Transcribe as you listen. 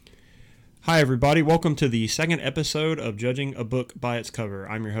Hi, everybody. Welcome to the second episode of Judging a Book by Its Cover.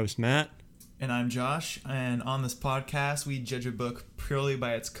 I'm your host, Matt. And I'm Josh. And on this podcast, we judge a book purely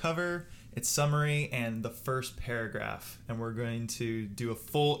by its cover, its summary, and the first paragraph. And we're going to do a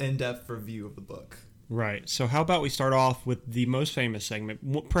full in-depth review of the book. Right. So how about we start off with the most famous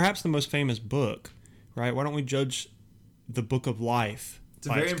segment, perhaps the most famous book, right? Why don't we judge the Book of Life? It's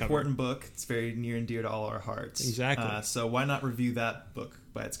a very important book. It's very near and dear to all our hearts. Exactly. So why not review that book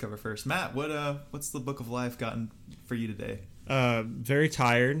by its cover first? Matt, what's the Book of Life gotten for you today? Very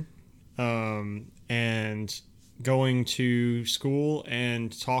tired, and going to school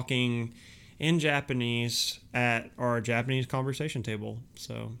and talking in Japanese at our Japanese conversation table.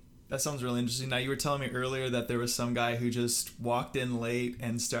 So that sounds really interesting. Now, you were telling me earlier that there was some guy who just walked in late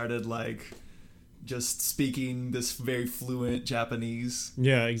and started just speaking this very fluent Japanese.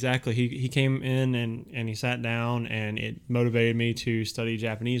 Yeah, exactly. He came in and he sat down, and it motivated me to study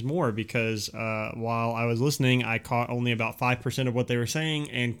Japanese more because while I was listening, I caught only about 5% of what they were saying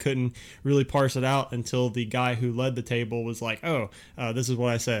and couldn't really parse it out until the guy who led the table was like, this is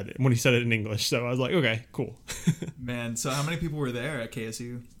what I said, when he said it in English. So I was like, okay, cool. Man, so how many people were there at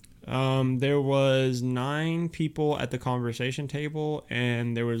KSU? There was 9 people at the conversation table,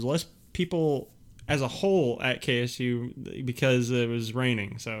 and there was less people as a whole at KSU because it was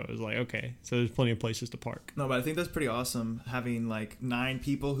raining. So it was like, okay, so there's plenty of places to park. No, but I think that's pretty awesome, having 9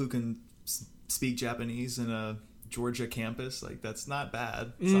 people who can speak Japanese in a Georgia campus. That's not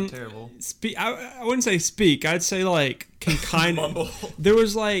bad. It's not terrible. I wouldn't say speak. I'd say can kind of mumble. There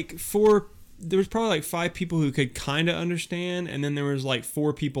was there was probably 5 people who could kind of understand, and then there was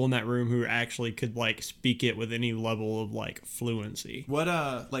 4 people in that room who actually could speak it with any level of fluency. What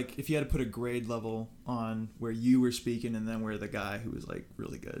if you had to put a grade level on where you were speaking and then where the guy who was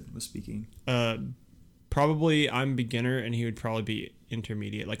really good was speaking? Probably I'm beginner and he would probably be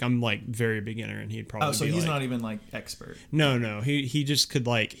intermediate. I'm very beginner and he'd probably so be he's not even expert. No, he just could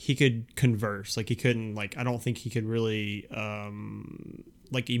he could converse. He couldn't I don't think he could really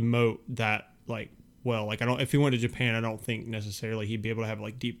emote that well. If he went to Japan, I don't think necessarily he'd be able to have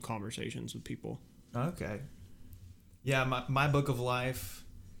deep conversations with people. Okay. Yeah, my Book of Life.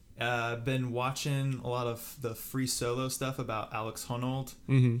 Been watching a lot of the free solo stuff about Alex Honnold.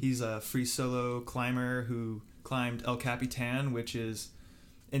 Mm-hmm. He's a free solo climber who climbed El Capitan, which is,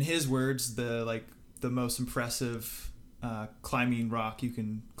 in his words, the most impressive climbing rock you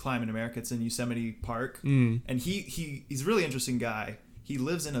can climb in America. It's in Yosemite Park. Mm. And he's a really interesting guy. He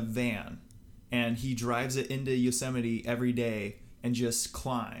lives in a van, and he drives it into Yosemite every day and just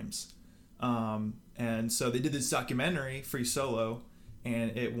climbs. And so they did this documentary, Free Solo,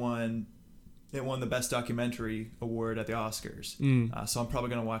 and it won the Best Documentary award at the Oscars. Mm. So I'm probably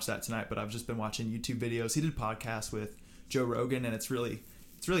going to watch that tonight, but I've just been watching YouTube videos. He did a podcast with Joe Rogan, and it's really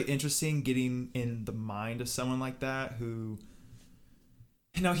interesting getting in the mind of someone like that who,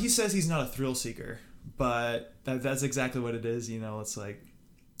 he says he's not a thrill seeker, but that's exactly what it is. It's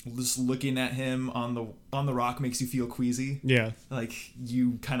just looking at him on the rock makes you feel queasy. Yeah.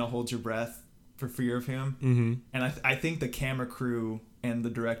 You kind of hold your breath for fear of him. Mm-hmm. And I think the camera crew and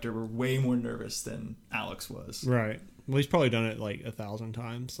the director were way more nervous than Alex was. Right. Well, he's probably done it 1,000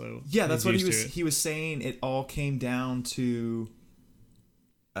 times. So yeah, that's what he was saying. It all came down to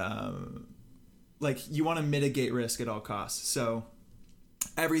you want to mitigate risk at all costs. So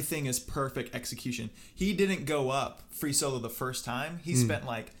everything is perfect execution. He didn't go up free solo the first time. He spent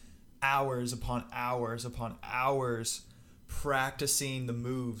hours upon hours upon hours practicing the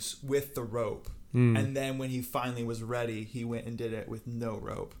moves with the rope. And then when he finally was ready, he went and did it with no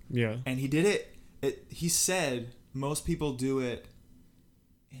rope. Yeah. And he did it. He said most people do it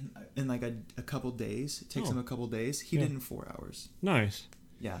in a couple days. It takes him a couple days. He did it in 4 hours. Nice.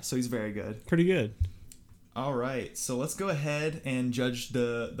 Yeah, so he's very good. Pretty good. All right, so let's go ahead and judge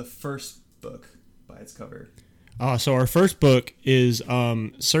the first book by its cover. So our first book is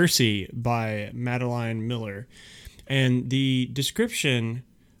Circe by Madeline Miller. And the description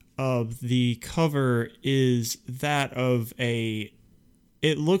of the cover is that of it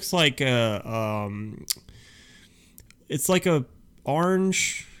looks like it's like a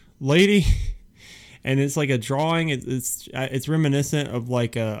orange lady, and it's a drawing. It's reminiscent of a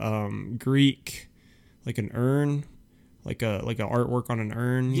Greek, an urn, like a artwork on an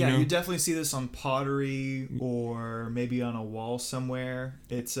urn. You definitely see this on pottery or maybe on a wall somewhere.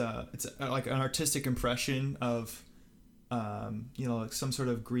 It's an artistic impression of some sort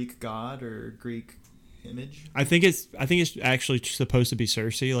of Greek god or Greek image. I think it's actually supposed to be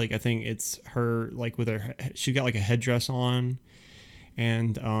Circe. I think it's her with her. She got a headdress on,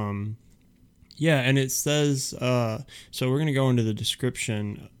 and yeah, and it says. So we're gonna go into the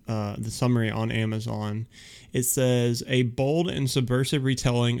description the summary on Amazon. It says, a bold and subversive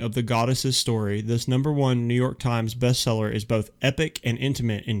retelling of the goddess's story, this #1 New York Times bestseller is both epic and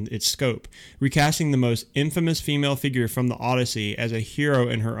intimate in its scope, recasting the most infamous female figure from the Odyssey as a hero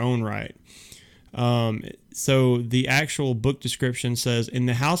in her own right. So the actual book description says, in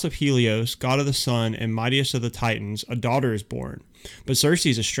the house of Helios, god of the sun and mightiest of the Titans, a daughter is born. But Circe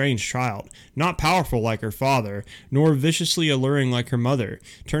is a strange child, not powerful like her father, nor viciously alluring like her mother.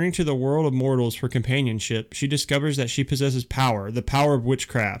 Turning to the world of mortals for companionship, she discovers that she possesses power, the power of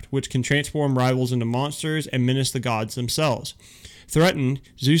witchcraft, which can transform rivals into monsters and menace the gods themselves. Threatened,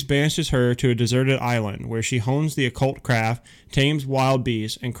 Zeus banishes her to a deserted island, where she hones the occult craft, tames wild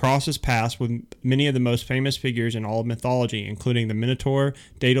beasts, and crosses paths with many of the most famous figures in all of mythology, including the Minotaur,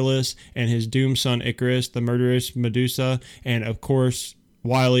 Daedalus, and his doomed son Icarus, the murderous Medusa, and, of course,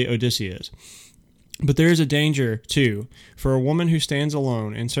 wily Odysseus. But there is a danger, too, for a woman who stands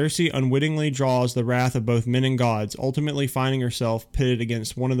alone, and Circe unwittingly draws the wrath of both men and gods, ultimately finding herself pitted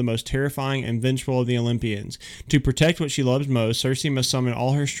against one of the most terrifying and vengeful of the Olympians. To protect what she loves most, Circe must summon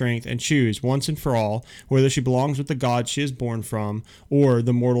all her strength and choose, once and for all, whether she belongs with the gods she is born from, or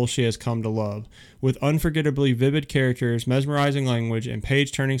the mortals she has come to love. With unforgettably vivid characters, mesmerizing language, and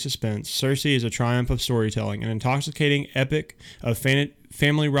page-turning suspense, Circe is a triumph of storytelling, an intoxicating epic of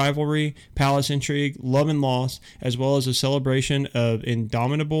family rivalry, palace intrigue, love and loss, as well as a celebration of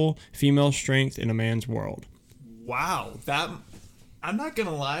indomitable female strength in a man's world. Wow, I'm not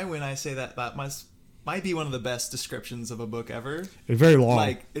gonna lie when I say that might be one of the best descriptions of a book ever. It's very long.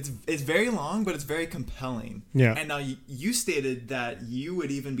 Like it's very long, but it's very compelling. Yeah. And now you stated that you would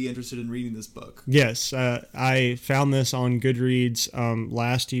even be interested in reading this book. Yes, I found this on Goodreads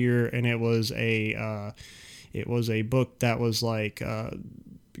last year, and it was a book that was like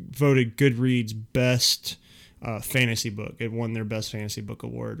voted Goodreads best fantasy book. It won their best fantasy book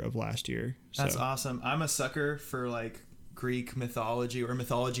award of last year. So. That's awesome. I'm a sucker for like Greek mythology or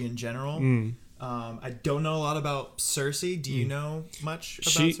mythology in general. I don't know a lot about Circe. Do you know much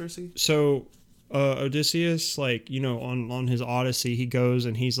about Circe? So Odysseus, like, you know, on his Odyssey, he goes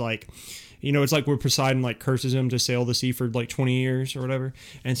and he's like, you know, it's like where Poseidon like curses him to sail the sea for like 20 years or whatever.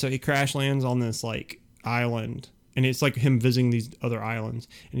 And so he crash lands on this like island, and it's like him visiting these other islands,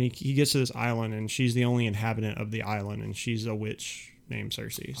 and he gets to this island, and she's the only inhabitant of the island, and she's a witch named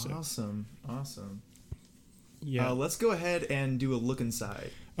Circe. So. Awesome. Yeah. Let's go ahead and do a look inside.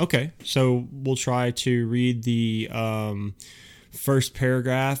 Okay, so we'll try to read the first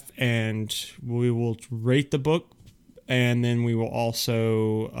paragraph, and we will rate the book, and then we will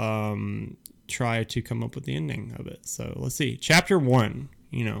also try to come up with the ending of it. So let's see. Chapter 1,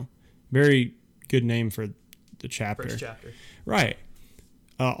 you know, very good name for the chapter. First chapter. Right.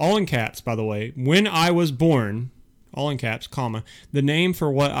 All in caps, by the way. When I was born, all in caps, comma, the name for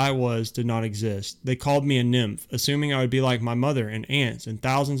what I was did not exist. They called me a nymph, assuming I would be like my mother and aunts and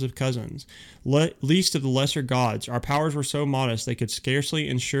thousands of cousins. Least of the lesser gods, our powers were so modest they could scarcely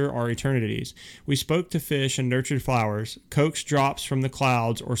ensure our eternities. We spoke to fish and nurtured flowers, coaxed drops from the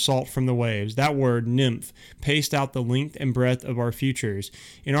clouds or salt from the waves. That word, nymph, paced out the length and breadth of our futures.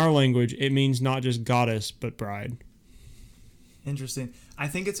 In our language, it means not just goddess, but bride. Interesting. I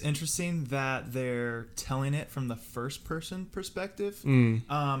think it's interesting that they're telling it from the first person perspective.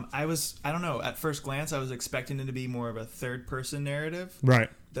 I don't know, at first glance I was expecting it to be more of a third person narrative. Right.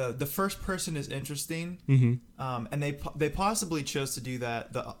 The first person is interesting. And they possibly chose to do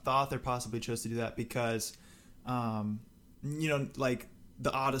that. The author possibly chose to do that because you know, like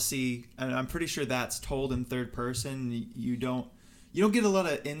the Odyssey, and I'm pretty sure that's told in third person. You don't get a lot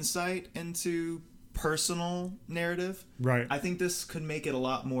of insight into personal narrative. Right. I think this could make it a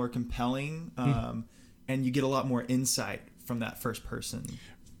lot more compelling, and you get a lot more insight from that first person.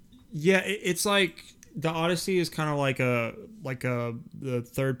 Yeah, it's like the Odyssey is kind of like the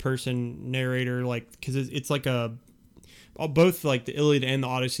third person narrator, like, because it's like both like the Iliad and the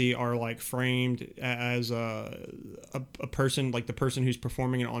Odyssey are like framed as a person, like the person who's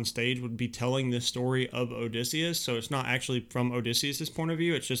performing it on stage would be telling this story of Odysseus. So it's not actually from Odysseus's point of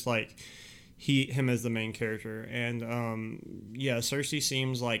view. It's just like him as the main character. And Circe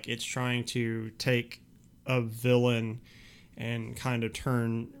seems like it's trying to take a villain and kind of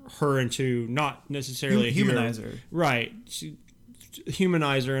turn her into not necessarily a humanize hero. her. Right.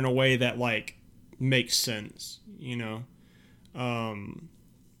 Humanize her in a way that like makes sense, you know.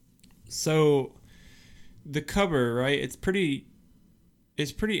 So the cover, right? It's pretty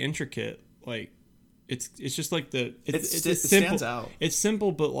intricate. Like it's just like it stands out. It's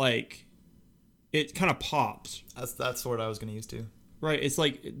simple, but like it kind of pops. That's the word I was going to use too. Right. It's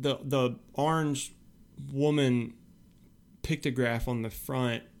like the orange woman pictograph on the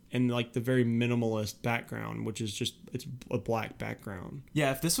front and like the very minimalist background, which is just it's a black background.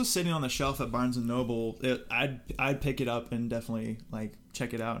 Yeah, if this was sitting on the shelf at Barnes and Noble, I'd pick it up and definitely like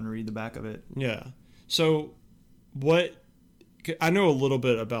check it out and read the back of it. Yeah. So what I know a little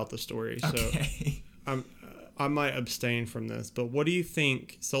bit about the story, so Okay. I might abstain from this, but what do you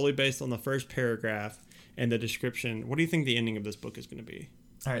think, solely based on the first paragraph and the description, what do you think the ending of this book is going to be?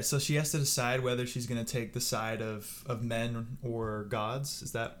 All right, so she has to decide whether she's going to take the side of men or gods.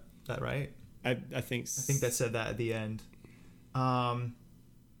 Is that right? I think that said that at the end.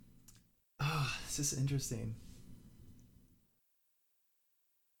 This is interesting.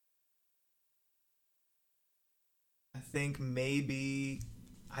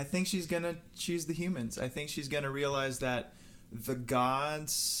 I think she's going to choose the humans. I think she's going to realize that the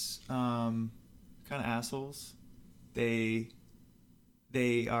gods kind of assholes. They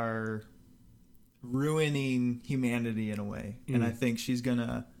are ruining humanity in a way. And I think she's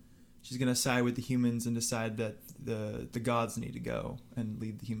gonna side with the humans and decide that the gods need to go and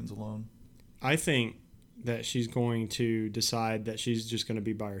leave the humans alone. I think that she's going to decide that she's just going to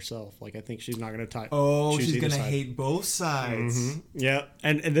be by herself. Like, I think she's not going to she's going to hate both sides. Mm-hmm. Yeah.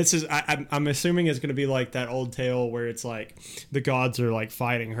 And this is, I'm assuming it's going to be like that old tale where it's like the gods are like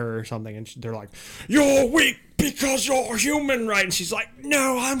fighting her or something. And they're like, you're weak because you're human, right? And she's like,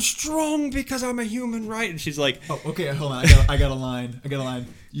 no, I'm strong because I'm a human, right? And she's like, oh, okay, hold on. I got a line.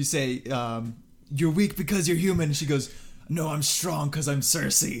 You say, you're weak because you're human. And she goes, no, I'm strong because I'm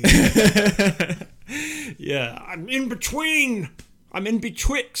Circe. Yeah, I'm in between. I'm in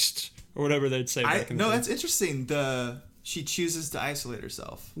betwixt, or whatever they'd say. That's interesting. She chooses to isolate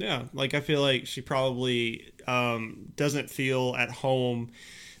herself. Yeah, like I feel like she probably doesn't feel at home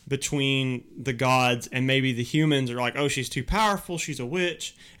between the gods, and maybe the humans are like, oh, she's too powerful, she's a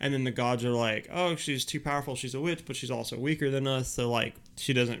witch, and then the gods are like, oh, she's too powerful, she's a witch, but she's also weaker than us, so like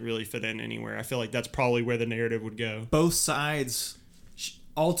she doesn't really fit in anywhere. I feel like that's probably where the narrative would go. Both sides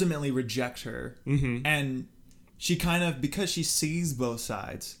ultimately reject her, and she kind of, because she sees both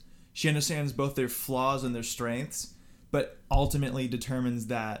sides, she understands both their flaws and their strengths, but ultimately determines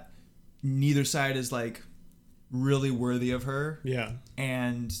that neither side is like really worthy of her. Yeah.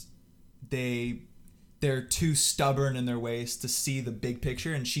 And they're too stubborn in their ways to see the big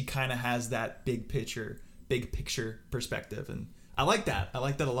picture, and she kind of has that big picture perspective, and I like that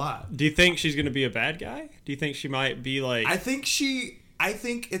a lot. Do you think she's going to be a bad guy? Do you think she might be like... I think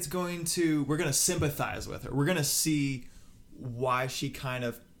we're going to sympathize with her. We're going to see why she kind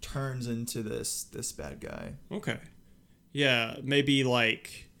of turns into this bad guy. Okay. Yeah, maybe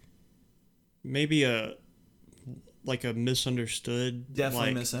a misunderstood.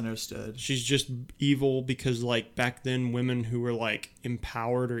 Definitely misunderstood. She's just evil because like back then women who were like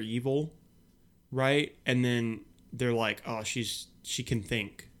empowered are evil, right? And then they're like, oh, she can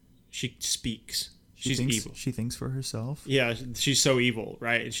think. She speaks. She's evil. She thinks for herself. Yeah, she's so evil,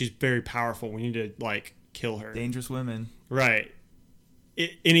 right? And she's very powerful. We need to like kill her. Dangerous women. Right.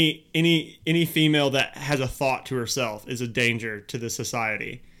 Any female that has a thought to herself is a danger to the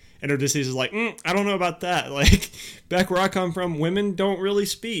society. And Odysseus is like, I don't know about that. Like, back where I come from, women don't really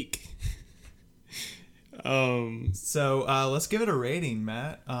speak. So let's give it a rating,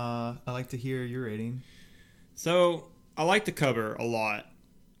 Matt. I'd like to hear your rating. So I like the cover a lot.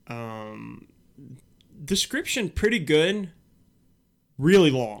 Description pretty good. Really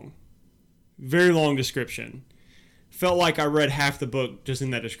long. Very long description. Felt like I read half the book just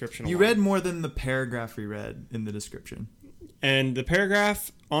in that description alone. You read more than the paragraph we read in the description. And the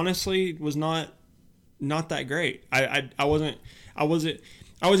paragraph, honestly, was not that great. I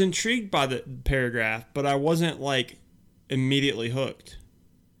was intrigued by the paragraph, but I wasn't like immediately hooked.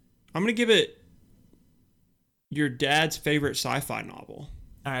 I'm gonna give it your dad's favorite sci-fi novel.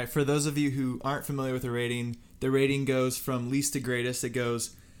 All right, for those of you who aren't familiar with the rating goes from least to greatest. It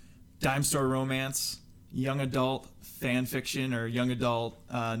goes dime store romance, young adult fan fiction or young adult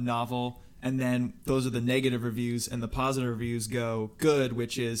novel. And then those are the negative reviews, and the positive reviews go good,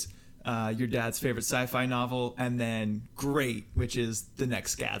 which is your dad's favorite sci-fi novel, and then great, which is the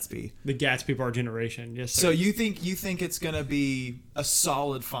next Gatsby. The Gatsby of our generation, yes, sir. So you think it's gonna be a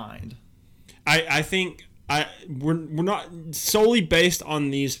solid find? I think we're not solely based on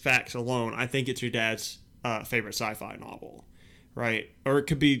these facts alone. I think it's your dad's favorite sci-fi novel, right? Or it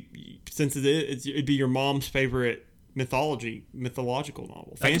could be, since it'd be your mom's favorite mythological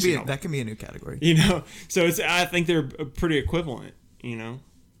novel. Fantasy novel. That can be a new category. So I think they're pretty equivalent,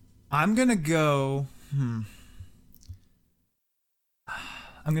 I'm going to go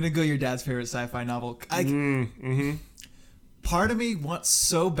your dad's favorite sci-fi novel. Part of me wants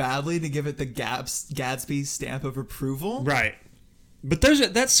so badly to give it the Gatsby stamp of approval. Right. But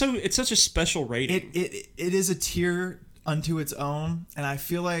it's such a special rating. It is a tier unto its own, and I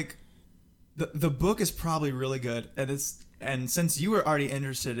feel like the book is probably really good, and since you were already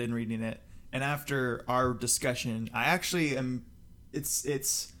interested in reading it, and after our discussion, I actually am.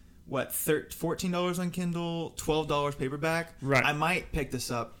 It's what $14 on Kindle, $12 paperback. Right. I might pick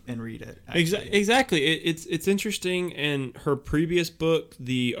this up and read it. Exactly. It's interesting. And her previous book,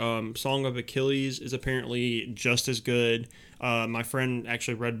 the Song of Achilles, is apparently just as good. My friend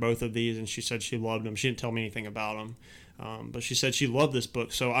actually read both of these, and she said she loved them. She didn't tell me anything about them. But she said she loved this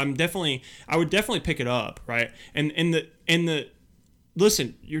book, so I would definitely pick it up, right? And the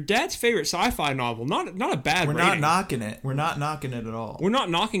listen, your dad's favorite sci-fi novel, not a bad We're rating. not knocking it. We're not knocking it at all. We're not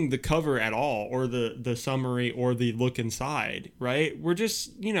knocking the cover at all, or the summary, or the look inside, right? We're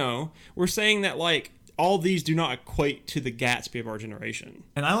just, we're saying that, like, all these do not equate to the Gatsby of our generation.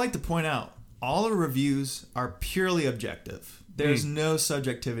 And I like to point out, all the reviews are purely objective. There's no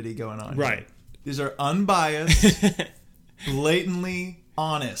subjectivity going on. Right. Here. These are unbiased, blatantly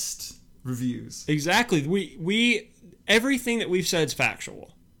honest reviews. Exactly. We everything that we've said is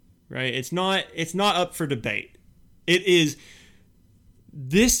factual, right? It's not up for debate. This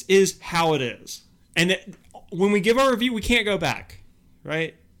is how it is. And when we give our review, we can't go back,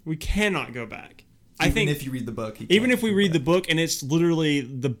 right? We cannot go back. Even if you read the book. Even if we read the book and it's literally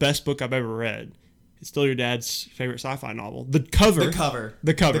the best book I've ever read, it's still your dad's favorite sci-fi novel. The cover.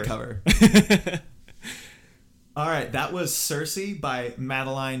 All right, that was Circe by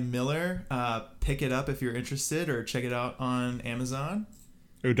Madeline Miller. Pick it up if you're interested, or check it out on Amazon.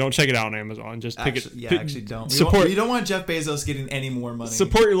 Ooh, don't check it out on Amazon. Just pick it. Yeah, actually don't. You don't want Jeff Bezos getting any more money.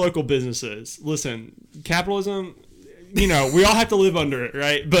 Support your local businesses. Listen, capitalism, we all have to live under it,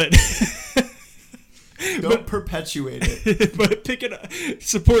 right? But don't perpetuate it. But pick it up.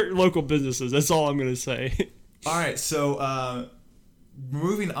 Support your local businesses. That's all I'm going to say. All right, so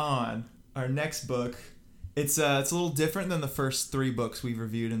moving on, our next book. It's a little different than the first 3 books we've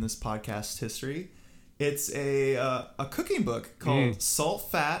reviewed in this podcast history. It's a cooking book called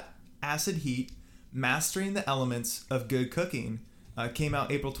Salt, Fat, Acid, Heat, Mastering the Elements of Good Cooking. Came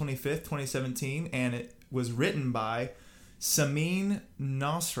out April 25th, 2017, and it was written by Samin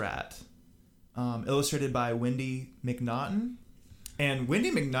Nosrat, illustrated by Wendy McNaughton. And Wendy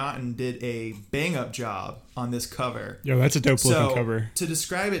McNaughton did a bang-up job on this cover. Yo, that's a dope-looking cover. To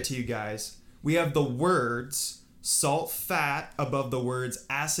describe it to you guys, we have the words salt, fat above the words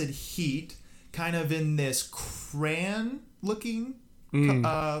acid, heat, kind of in this crayon-looking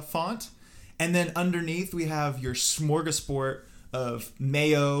font. And then underneath we have your smorgasbord of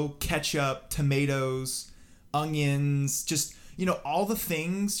mayo, ketchup, tomatoes, onions, just, all the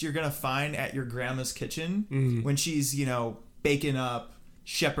things you're going to find at your grandma's kitchen when she's, baking up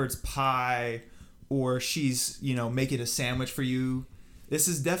shepherd's pie, or she's, making a sandwich for you. This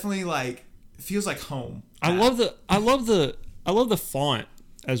is definitely feels like home. I love the font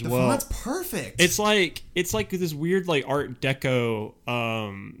as well. The font's perfect. It's like this weird Art Deco.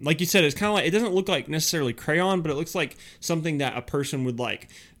 Like you said, it's kind of like, it doesn't look like necessarily crayon, but it looks like something that a person would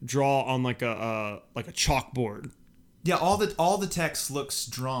draw on a chalkboard. Yeah, all the text looks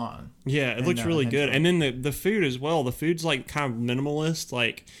drawn. Yeah, it looks really good. And then the food as well. The food's kind of minimalist.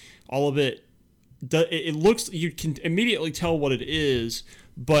 All of it. It looks, you can immediately tell what it is.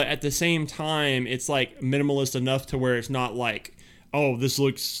 But at the same time, it's minimalist enough to where it's not oh, this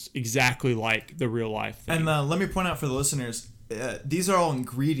looks exactly like the real life thing. And let me point out for the listeners, these are all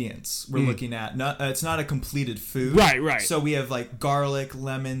ingredients we're looking at. It's not a completed food. Right. So we have garlic,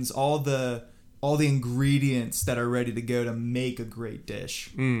 lemons, all the ingredients that are ready to go to make a great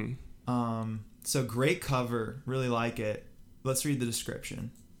dish. So great cover, really like it. Let's read the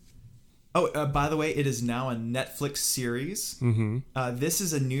description. Oh, by the way, it is now a Netflix series. This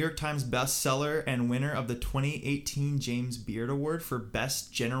is a New York Times bestseller and winner of the 2018 James Beard Award for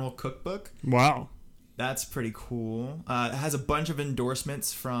Best General Cookbook. Wow. That's pretty cool. It has a bunch of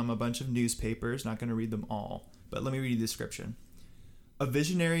endorsements from a bunch of newspapers. Not going to read them all, but let me read you the description. A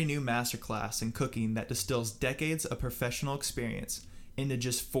visionary new masterclass in cooking that distills decades of professional experience into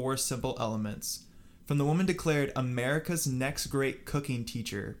just 4 simple elements. From the woman declared America's next great cooking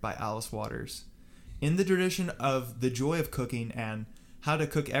teacher by Alice Waters. In the tradition of The Joy of Cooking and How to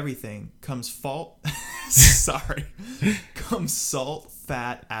Cook Everything comes salt,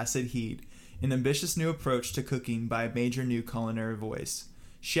 fat, acid, heat, an ambitious new approach to cooking by a major new culinary voice.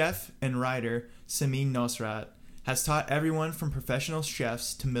 Chef and writer Samin Nosrat has taught everyone from professional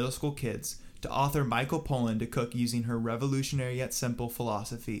chefs to middle school kids to author Michael Pollan to cook using her revolutionary yet simple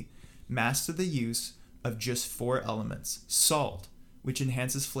philosophy. Master the use of just 4 elements. Salt, which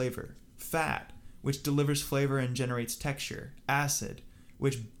enhances flavor. Fat, which delivers flavor and generates texture, acid,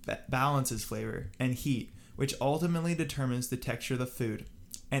 which balances flavor, and heat, which ultimately determines the texture of the food.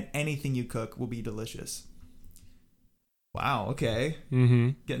 And anything you cook will be delicious. Wow, okay.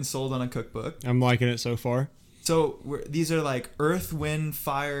 Getting sold on a cookbook. I'm liking it so far. So these are like earth, wind,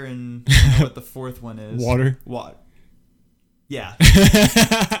 fire, and I don't know what the fourth one is. Water. Yeah.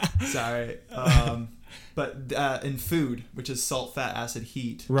 Sorry. But in food, which is salt, fat, acid,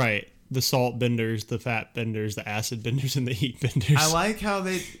 heat. Right. The salt benders, the fat benders, the acid benders, and the heat benders. I like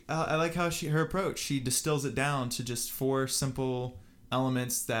how her approach. She distills it down to just 4 simple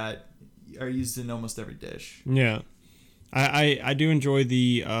elements that are used in almost every dish. Yeah. I do enjoy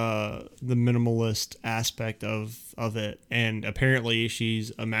the minimalist aspect of it, and apparently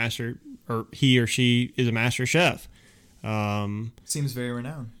she's a master, or he or she is a master chef. Seems very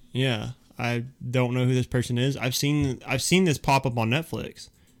renowned. Yeah, I don't know who this person is. I've seen this pop up on Netflix,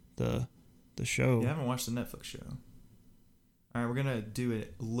 the show. Yeah, I haven't watched the Netflix show. All right, we're gonna do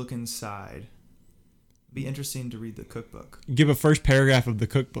a look inside. Be interesting to read the cookbook. Give a first paragraph of the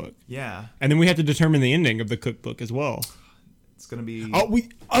cookbook. Yeah, and then we have to determine the ending of the cookbook as well. It's gonna be.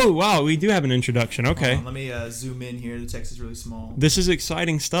 Oh wow, we do have an introduction. Okay, let me zoom in here. The text is really small. This is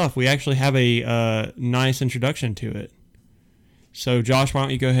exciting stuff. We actually have a nice introduction to it. So Josh, why don't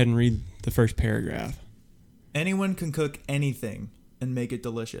you go ahead and read the first paragraph? Anyone can cook anything and make it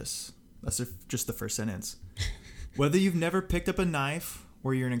delicious. That's just the first sentence. Whether you've never picked up a knife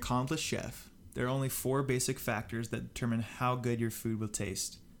or you're an accomplished chef, there are only 4 basic factors that determine how good your food will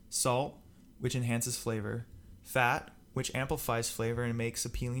taste. Salt, which enhances flavor. Fat, which amplifies flavor and makes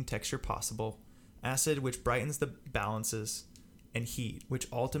appealing texture possible. Acid, which brightens the balances. And heat, which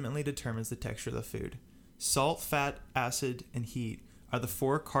ultimately determines the texture of the food. Salt, fat, acid, and heat are the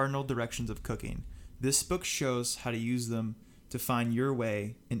 4 cardinal directions of cooking. This book shows how to use them to find your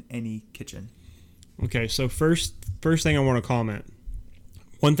way in any kitchen. Okay, so first thing I want to comment.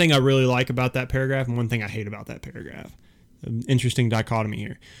 One thing I really like about that paragraph and one thing I hate about that paragraph. Interesting dichotomy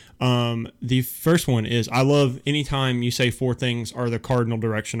here. The first one is, I love anytime you say 4 things are the cardinal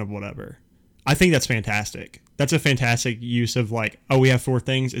direction of whatever. I think that's fantastic. That's a fantastic use of we have 4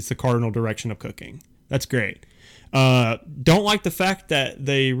 things. It's the cardinal direction of cooking. That's great. Don't like the fact that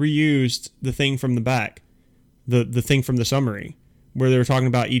they reused the thing from the back, the thing from the summary, where they were talking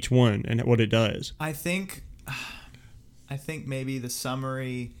about each one and what it does. I think maybe the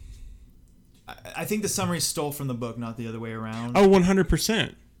summary. I think the summary stole from the book, not the other way around. Oh,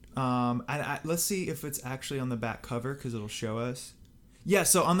 100%. Let's see if it's actually on the back cover because it'll show us. Yeah,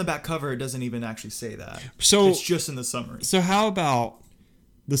 so on the back cover, it doesn't even actually say that. So it's just in the summary. So how about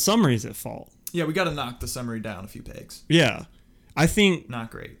the summary's at fault? Yeah, we got to knock the summary down a few pegs. Yeah, I think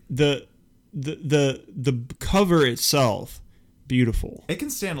not great. The cover itself, beautiful. It can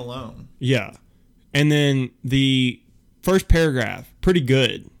stand alone. Yeah, and then the first paragraph, pretty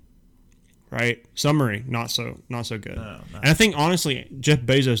good. Right? Summary, not so good. No. And I think, honestly, Jeff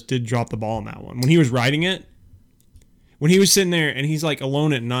Bezos did drop the ball on that one. When he was writing it, when he was sitting there and he's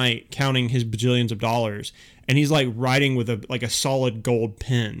alone at night counting his bajillions of dollars, and he's writing with a solid gold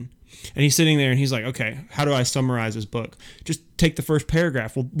pen. And he's sitting there and he's like, okay, how do I summarize this book? Just take the first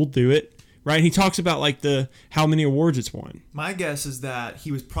paragraph. We'll do it. Right? And he talks about how many awards it's won. My guess is that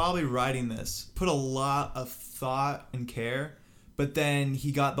he was probably writing this, put a lot of thought and care, but then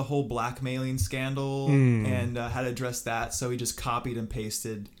he got the whole blackmailing scandal and had to address that. So he just copied and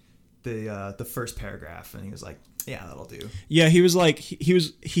pasted the first paragraph, and he was like, "Yeah, that'll do." Yeah, he was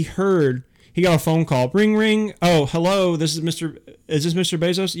he got a phone call. Ring, ring. Oh, hello. Is this Mr.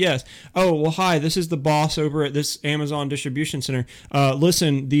 Bezos? Yes. Oh, well, hi. This is the boss over at this Amazon distribution center.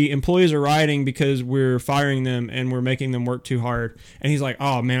 Listen, the employees are rioting because we're firing them and we're making them work too hard. And he's like,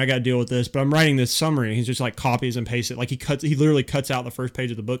 oh man, I got to deal with this. But I'm writing this summary. He's just copies and pastes it. He literally cuts out the first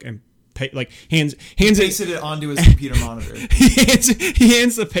page of the book and hands it onto his computer monitor. he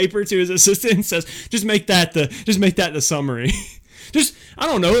hands the paper to his assistant and says, just make that the summary. Just, I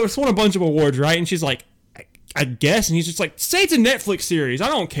don't know, it's won a bunch of awards, right? And she's like, I guess. And he's just like, say it's a Netflix series. I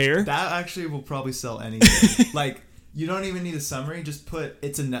don't care. That actually will probably sell anything. You don't even need a summary. Just put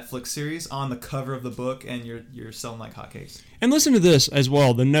it's a Netflix series on the cover of the book, and you're selling like hotcakes. And listen to this as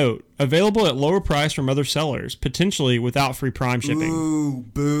well. The note, available at lower price from other sellers, potentially without free Prime shipping. Ooh,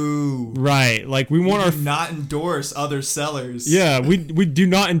 boo. Right. We want not endorse other sellers. Yeah, we do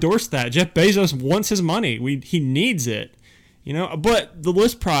not endorse that. Jeff Bezos wants his money. He needs it. But the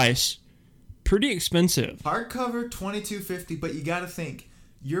list price, pretty expensive. Hardcover $22.50, but you got to think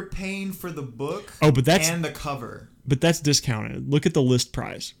you're paying for the book and the cover. But that's discounted. Look at the list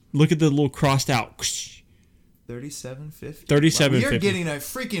price. Look at the little crossed out. $37.50. $37.50. You're getting a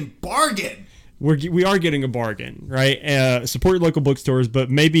freaking bargain. we are getting a bargain, right? Support your local bookstores,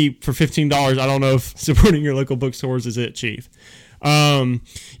 but maybe for $15, I don't know if supporting your local bookstores is it, Chief.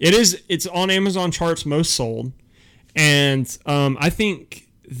 It's on Amazon charts most sold, and I think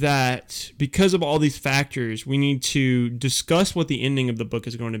that because of all these factors, we need to discuss what the ending of the book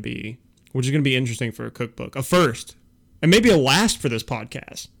is going to be, which is going to be interesting for a cookbook, a first, and maybe a last for this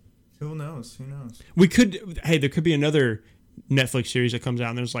podcast. Who knows? There could be another Netflix series that comes out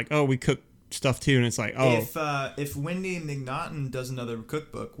and there's like, oh, we cook stuff too, and it's like, oh, if Wendy McNaughton does another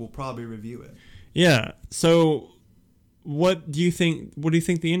cookbook, we'll probably review it. Yeah. So what do you think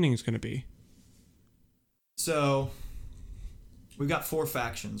the ending is going to be? So we've got 4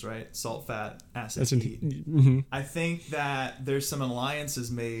 factions, right? Salt, fat, acid, heat. Mm-hmm. I think that there's some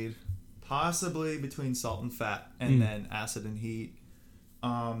alliances made possibly between salt and fat and then acid and heat.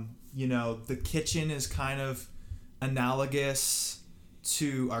 The kitchen is kind of analogous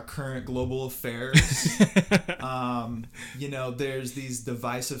to our current global affairs. There's these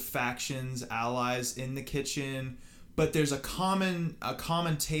divisive factions, allies in the kitchen, but there's a common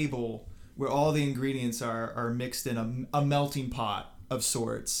table where all the ingredients are mixed in a melting pot of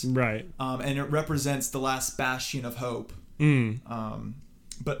sorts. Right. And it represents the last bastion of hope.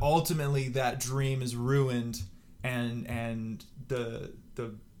 But ultimately that dream is ruined, and the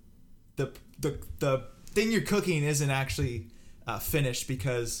thing you're cooking isn't actually finished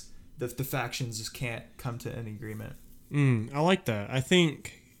because the factions just can't come to an agreement. I like that. I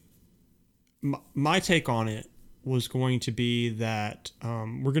think my take on it was going to be that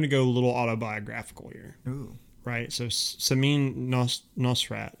we're going to go a little autobiographical here. Ooh. Right? So Samin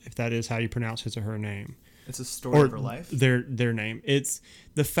Nosrat, if that is how you pronounce his or her name. It's a story of her life? Their name. It's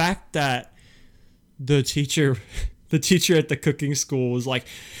the fact that the teacher at the cooking school was like,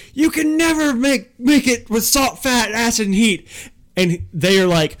 you can never make it with salt, fat, acid, and heat. And they are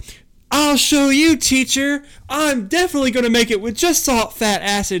like, I'll show you, teacher. I'm definitely going to make it with just salt, fat,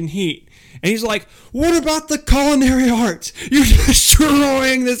 acid, and heat. And he's like, what about the culinary arts? You're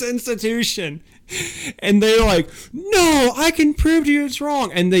destroying this institution. And they're like, no, I can prove to you it's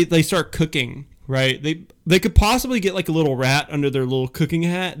wrong. And they start cooking, right? They could possibly get like a little rat under their little cooking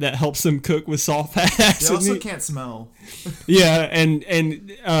hat that helps them cook with salt, fat, acid. They also can't smell. Yeah, and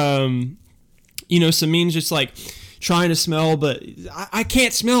Samin's just like trying to smell, but I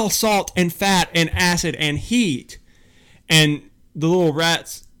can't smell salt and fat and acid and heat. And the little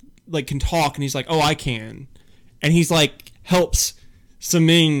rat's like can talk, and he's like, oh, I can. And he's like helps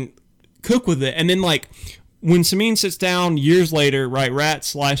Samin cook with it. And then like when Samin sits down years later, right,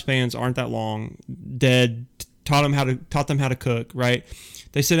 rats' lifespans aren't that long, dead, taught them how to cook, right?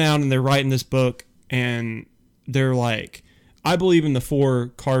 They sit down and they're writing this book, and they're like, I believe in the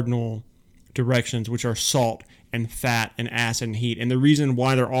 4 cardinal directions, which are salt and fat and acid and heat. And the reason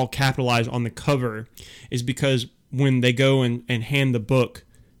why they're all capitalized on the cover is because when they go and hand the book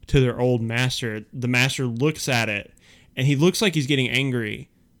to their old master, the master looks at it and he looks like he's getting angry,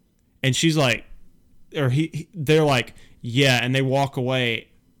 and she's like, they're like, yeah, and they walk away,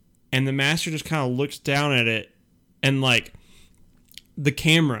 and the master just kind of looks down at it, and like the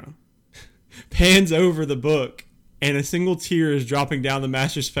camera pans over the book, and a single tear is dropping down the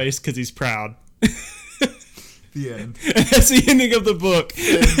master's face because he's proud. The end. And that's the ending of the book.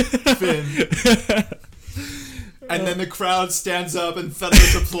 Finn. And then the crowd stands up and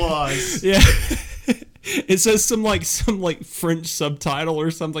thunders applause. Yeah. It says some French subtitle or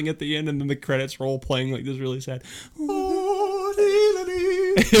something at the end, and then the credits roll playing like this really sad.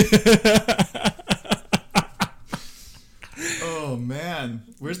 Oh man,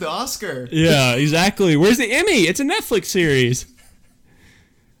 where's the Oscar? Yeah, exactly. Where's the Emmy? It's a Netflix series.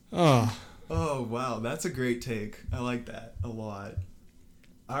 Oh wow, that's a great take. I like that a lot.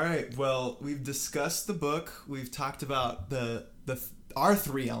 All right, well, we've discussed the book. We've talked about our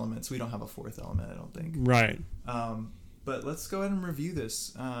 3 elements. We don't have a 4th element, I don't think. Right. But let's go ahead and review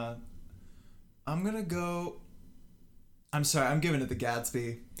this. I'm giving it the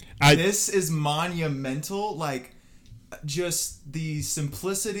Gatsby. This is monumental. Like, just the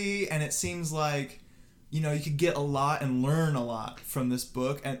simplicity, and it seems like, you could get a lot and learn a lot from this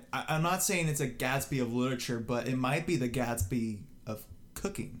book. And I'm not saying it's a Gatsby of literature, but it might be the Gatsby of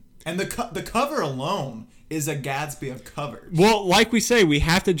cooking. And the cover alone is a Gatsby of covers. Well, like we say, we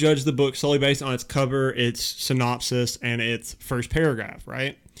have to judge the book solely based on its cover, its synopsis, and its first paragraph,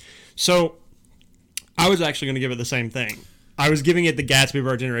 right? So I was actually going to give it the same thing. I was giving it the Gatsby of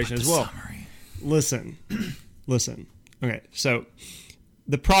our generation as well. Summary. Listen. Okay, so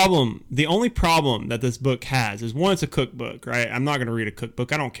the only problem that this book has is, one, it's a cookbook, right? I'm not going to read a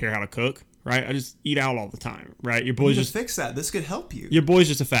cookbook. I don't care how to cook. right? I just eat out all the time, right? Your We boy's need to just fix that. This could help you. your boy's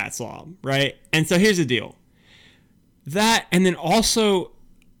just a fat slob, right? And so here's the deal. That, and then also,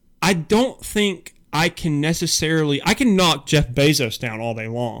 I don't think I can knock Jeff Bezos down all day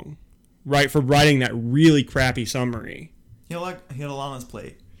long, right, for writing that really crappy summary. He had a lot on his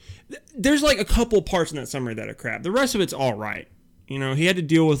plate. There's like a couple parts in that summary that are crap. The rest of it's all right. You know, he had to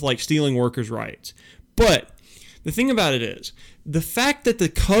deal with like stealing workers' rights. But the thing about it is, the fact that the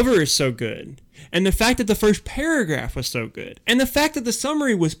cover is so good, and the fact that the first paragraph was so good, and the fact that the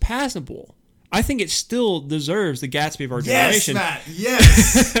summary was passable, I think it still deserves the Gatsby of our generation.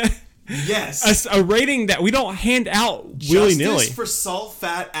 Yes, Matt. Yes. Yes. A rating that we don't hand out willy-nilly. Justice for salt,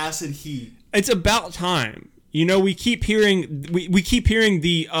 fat, acid, heat. It's about time. You know, we keep hearing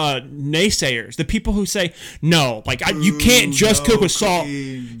the naysayers, the people who say, no, like you can't just cook with salt.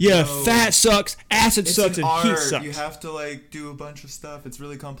 Yeah, fat sucks, acid sucks, and heat sucks. You have to like do a bunch of stuff. It's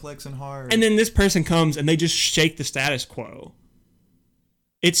really complex and hard. And then this person comes and they just shake the status quo.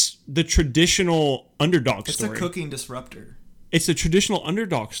 It's the traditional underdog story. It's a cooking disruptor. It's a traditional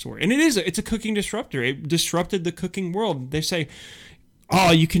underdog story. And it's a cooking disruptor. It disrupted the cooking world. They say,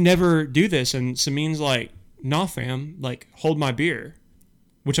 oh, you can never do this. And Samin's like, nah, fam, like, hold my beer,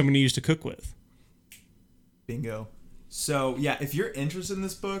 which I'm going to use to cook with. Bingo. So, yeah, if you're interested in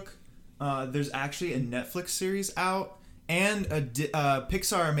this book, there's actually a Netflix series out, and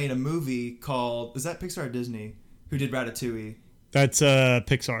Pixar made a movie called, is that Pixar or Disney, who did Ratatouille? That's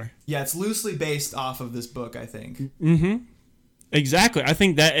Pixar. Yeah, it's loosely based off of this book, I think. Mm-hmm. Exactly. I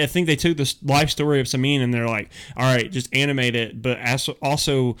think they took this life story of Samin and they're like, all right, just animate it, but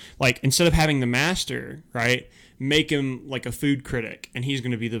also like instead of having the master, right, make him like a food critic, and he's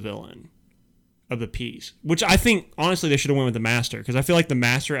going to be the villain of the piece. Which I think honestly they should have went with the master, because I feel like the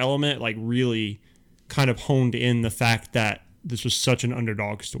master element like really kind of honed in the fact that this was such an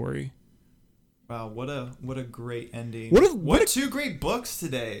underdog story. Wow, what a great ending. What two great books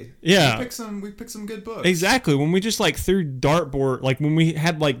today. Yeah. We picked some good books. Exactly. When we just like threw dartboard, like when we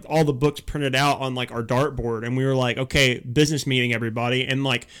had like all the books printed out on like our dartboard, and we were like, okay, business meeting everybody, and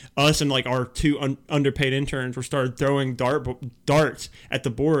like us and like our two underpaid interns were started throwing darts at the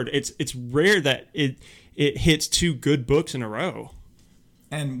board. It's rare that it hits two good books in a row.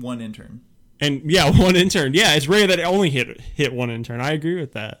 And one intern. And yeah, one intern. Yeah, it's rare that it only hit one intern. I agree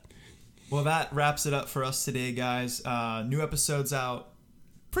with that. Well, that wraps it up for us today, guys. New episodes out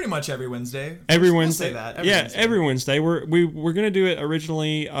pretty much every Wednesday. Wednesday. We'll say that. Every Wednesday. We're gonna do it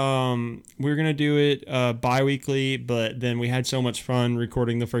originally. We were gonna do it bi-weekly, but then we had so much fun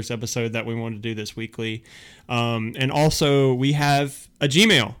recording the first episode that we wanted to do this weekly. And also we have a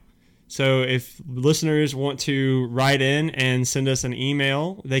Gmail. So if listeners want to write in and send us an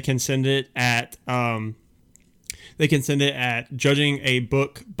email, they can send it at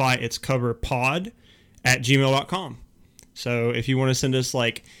judgingabookbyitscoverpod@gmail.com. So if you want to send us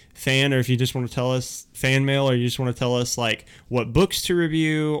like fan, or if you just want to tell us fan mail, or you just want to tell us like what books to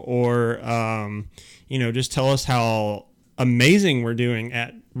review, or just tell us how amazing we're doing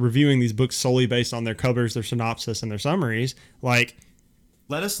at reviewing these books solely based on their covers, their synopsis, and their summaries, like,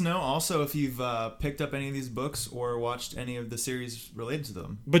 let us know also if you've picked up any of these books or watched any of the series related to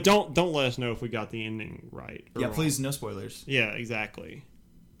them. But don't let us know if we got the ending right. Yeah, wrong. Please, no spoilers. Yeah, exactly.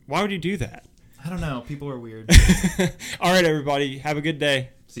 Why would you do that? I don't know. People are weird. All right, everybody. Have a good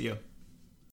day. See you.